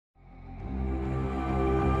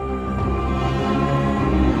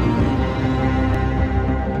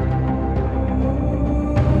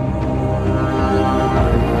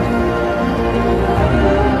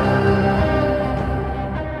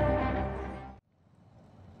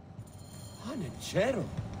Leggero.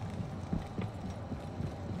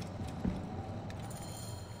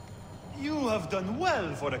 You have done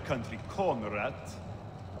well for a country corner rat.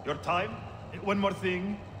 Your time? One more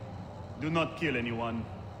thing. Do not kill anyone.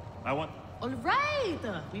 I want... All right,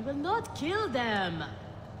 we will not kill them.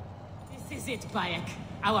 This is it, Bayek.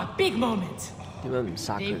 Our big moment. They will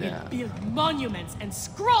build monuments and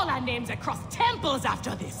scroll our names across temples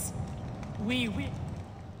after this. We will...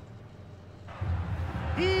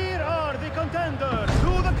 Here are the contenders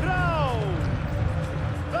to the crown!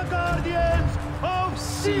 The Guardians of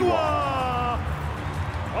Siwa!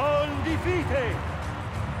 Undefeated!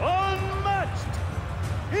 Unmatched!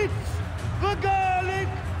 It's the Gallic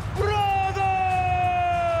Brothers!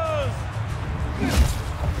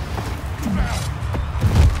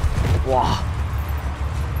 哇！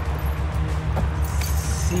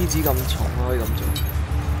獅子咁重可以咁做。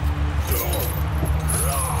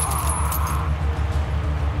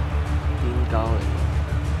癲鳩嚟。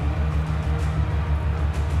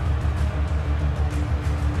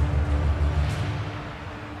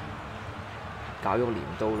搞喐鐮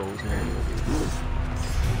刀佬先係嗰邊。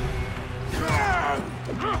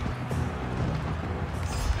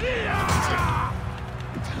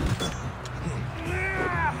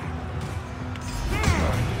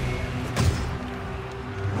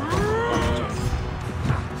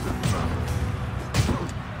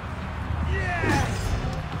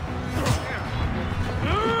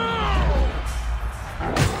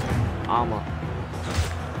啱啊！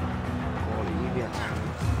過嚟呢邊。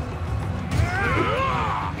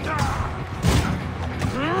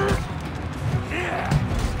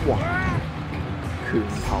哇！拳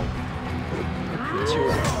頭，拳超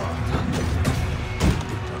人。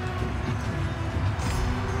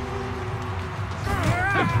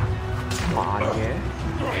慢嘅。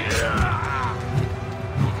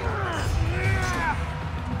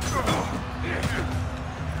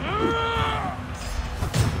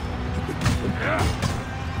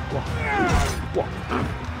哇！哇！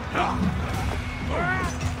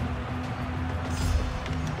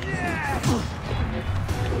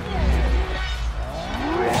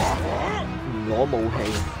唔攞武器，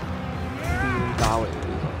邊膠嚟嘅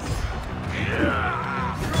呢個？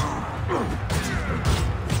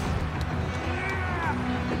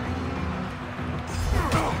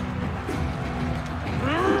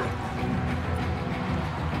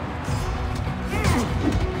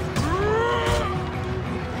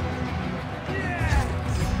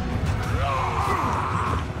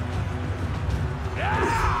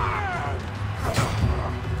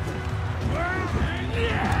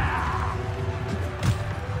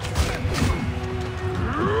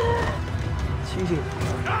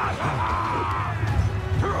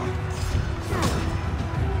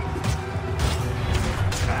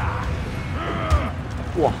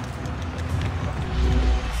哇！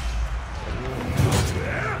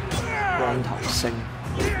光頭星，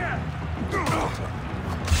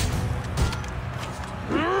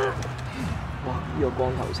哇！呢個光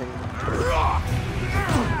頭星。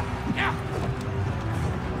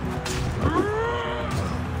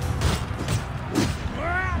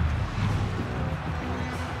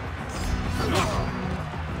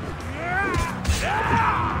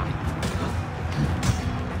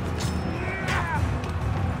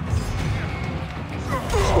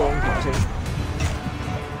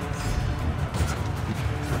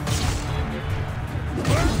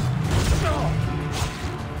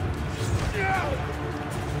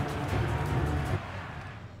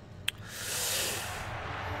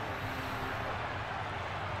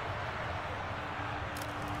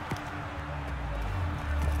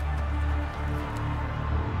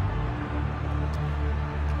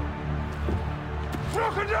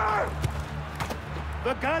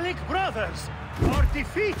The Gallic Brothers are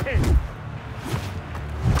defeated!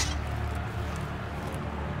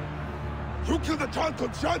 You killed the child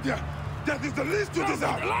Constantia! That is the least you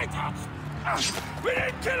deserve! The lighthouse! We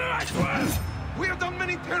didn't kill her, I swear! We have done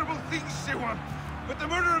many terrible things, Siwan, but the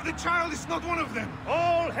murder of the child is not one of them!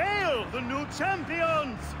 All hail the new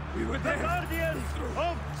champions! We were there! The Guardians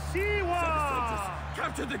of Siwa!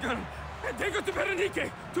 Capture the girl and take her to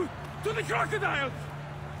Berenice, to the crocodile!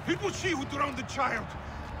 It was she who drowned the child,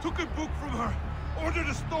 took a book from her, ordered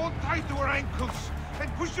a stone tied to her ankles,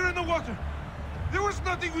 and pushed her in the water. There was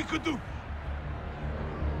nothing we could do.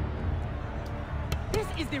 This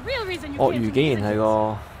is the real reason you 鱷 came 魚 to 竟然係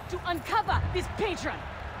個 to uncover this patron,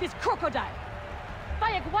 this crocodile.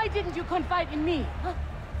 Bayek, why didn't you confide in me? Huh?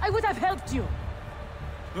 I would have helped you.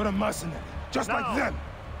 You're a mercenary, just No. like them.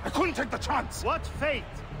 I couldn't take the chance. What fate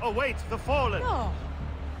awaits the fallen? No,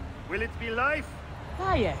 Will it be life?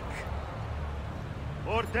 Bayek.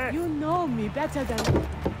 or death. You know me better than...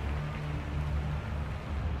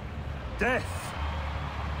 Death!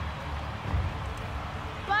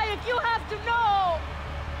 Bayek, you have to know!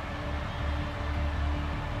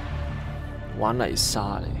 玩泥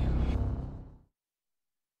沙嚟。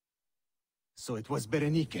So it was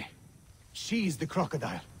Berenike. She is the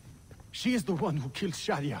crocodile. She is the one who killed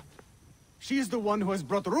Shadia. She is the one who has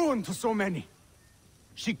brought ruin to so many.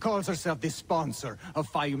 She calls herself the sponsor of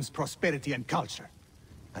Fayum's prosperity and culture.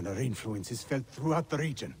 And her influence is felt throughout the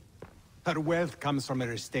region. Her wealth comes from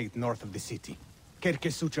her estate north of the city.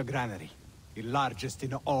 Kerkesucha Granary, the largest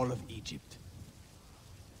in all of Egypt.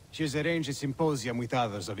 She has arranged a symposium with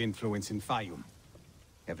others of influence in Fayum.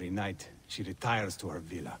 Every night, she retires to her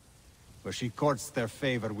villa, where she courts their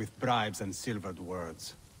favor with bribes and silvered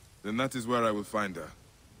words. Then that is where I will find her.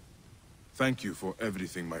 Thank you for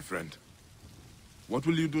everything, my friend. What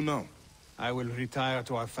will you do now? I will retire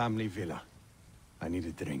to our family villa. I need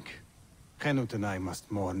a drink. Henut and I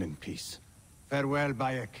must mourn in peace. Farewell,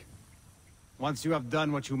 Bayek. Once you have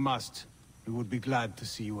done what you must, we would be glad to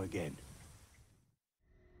see you again.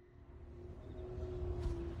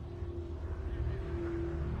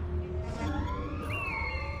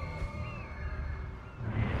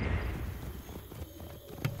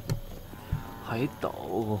喺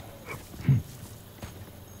度，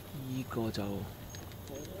依個就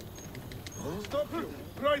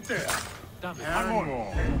Right there.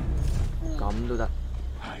 咁都得。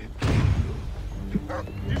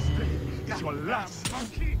 This day is your last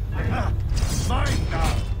monkey. Mine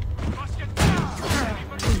now.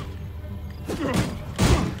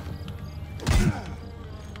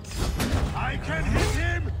 I can hit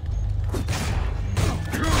him.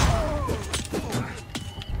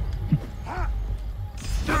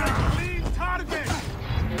 Clean target.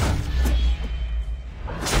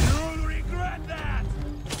 You'll regret that.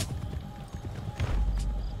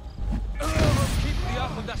 Keep the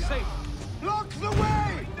Armada safe. Block the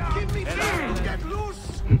way. Give me time to get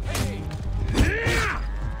loose. Hey.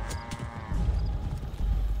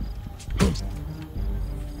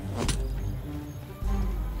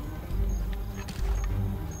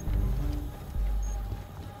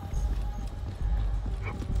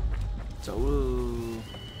 走咯。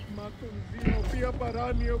 Η οποία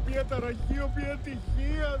παράνοια, η οποία ταραχή, η οποία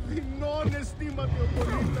τυχεία, δεινών αισθήματι ο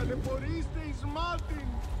πολίτης, ταλαιπωρήστε εις μάτιν.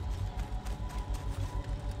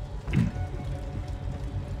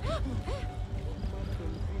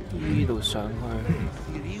呢度上去。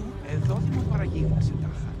 Θηρίου εδώ δημοπαραγγείλασε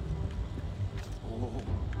τάχα.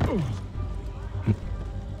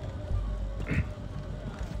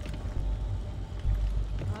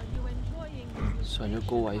上咗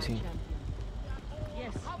高位先。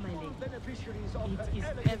 Yes, my lady. It is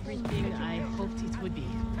everything I hoped it would be.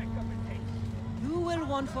 You will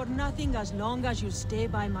want for nothing as long as you stay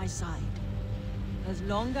by my side. As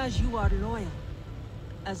long as you are loyal.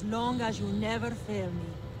 As long as you never fail me.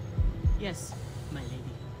 Yes, my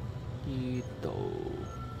lady. 呢度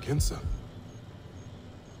Kensa,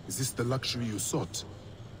 is this the luxury you sought?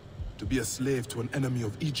 To be a slave to an enemy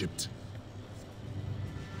of Egypt?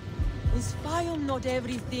 Is Fayum not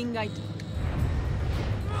everything I do?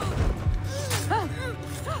 Ah!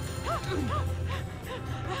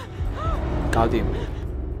 搞掂。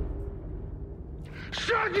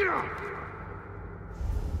 Shadia!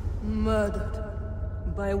 Murdered.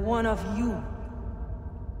 By one of you.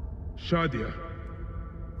 Shadia.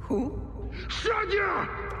 Who? Shadia!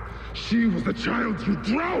 She was the child you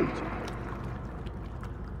drowned!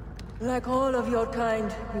 Like all of your kind,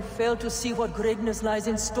 you fail to see what greatness lies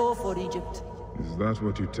in store for Egypt. Is that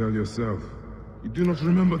what you tell yourself? You do not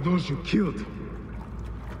remember those you killed.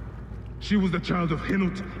 She was the child of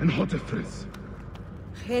Henut and Hotefres.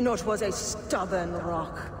 Henot was a stubborn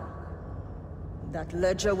rock. That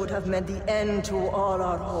ledger would have meant the end to all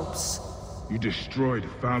our hopes. You destroyed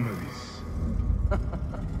families.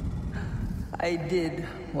 I did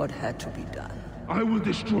what had to be done. I will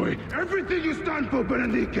destroy everything you stand for,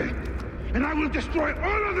 Berenike! And I will destroy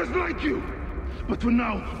all others like you! But for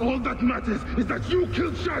now, all that matters is that you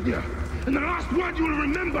killed Shadia! And the last word you will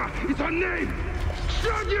remember is her name!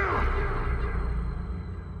 Shadia!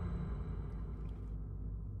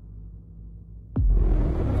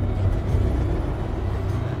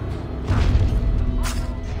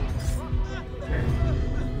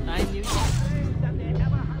 I knew you.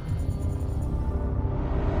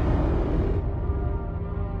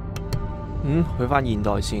 去返現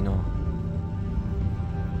代先喎。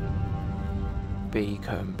被強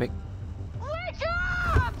迫。 Wake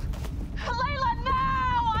up! Layla,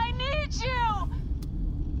 now! I need you!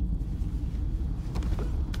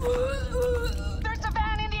 There's a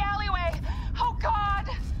van in the alleyway! Oh, God!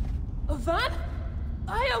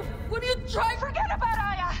 What are you trying? Forget about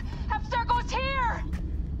Aya! Abstergo's here!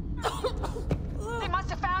 They must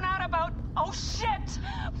have found out about... Oh shit!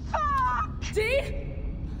 Fuck! D?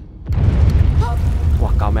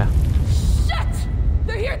 哇，搞咩啊？ Shit!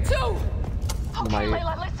 They're here too! Okay,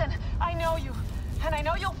 Layla, listen. I know you. And I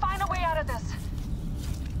know you'll find a way out of this.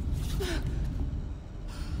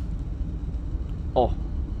 哦，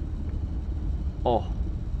哦，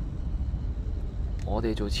我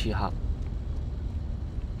哋做刺客。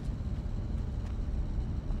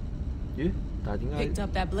咦？但係點解 Picked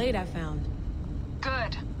up that blade I found.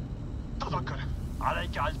 Good. تذكر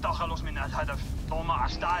عليك التخلص من الهدف ثم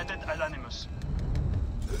استعدد الانيموس.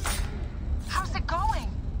 How's it going?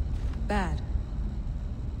 Bad.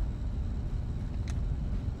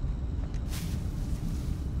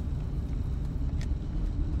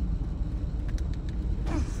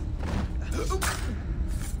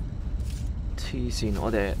黐線？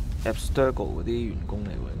我哋 Abstergo 嗰啲員工嚟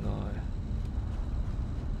喎，應該。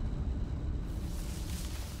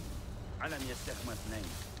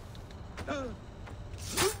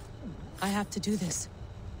 I have to do this.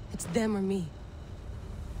 It's them or me.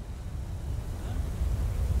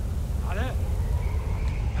 علاء،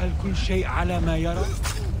 هل كل شيء على ما يرى؟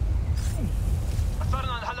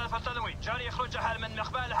 أثرنا الهدف الثانوي، جاري إخراجها من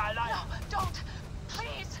مقبالها على. No, don't!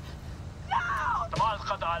 Please! No! تمام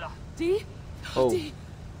قد على. D? Oh. D.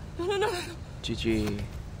 No. GG.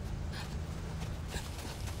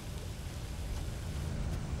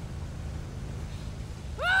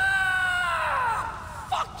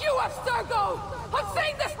 Fuck you, Abstergo! I'm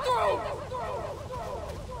seeing this through!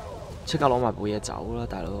 即刻攞埋部嘢走啦，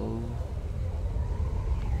大佬！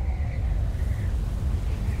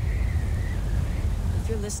 If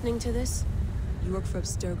you're listening to this, you work for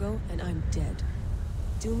Abstergo, and I'm dead.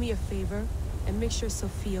 Do me a favor, and make sure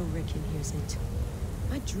Sophia Ricken hears it.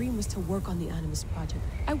 My dream was to work on the Animus Project.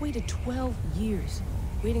 I waited 12 years.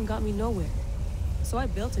 Waiting got me nowhere. So I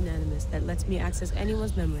built an Animus that lets me access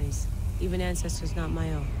anyone's memories, even ancestors not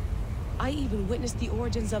my own. I even witnessed the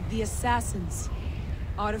origins of the Assassins.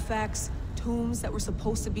 Artifacts, tombs that were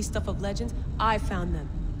supposed to be stuff of legend, I found them.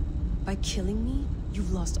 By killing me,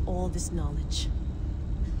 you've lost all this knowledge.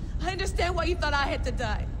 I understand why you thought I had to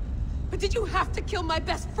die. But did you have to kill my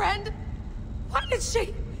best friend? Why did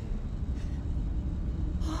she?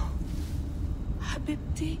 Oh,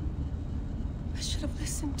 Habibti. I should have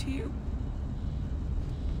listened to you.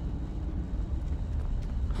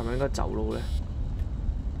 係咪應該走路咧？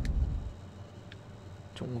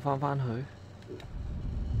仲返去？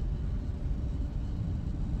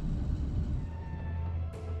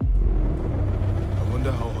 I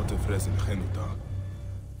wonder how Hotefres and Khenut are.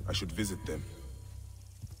 I should visit them.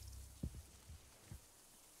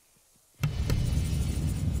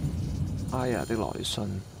 阿雅的來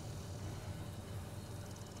信。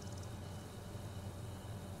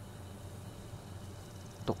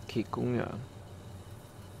毒蠍公羊。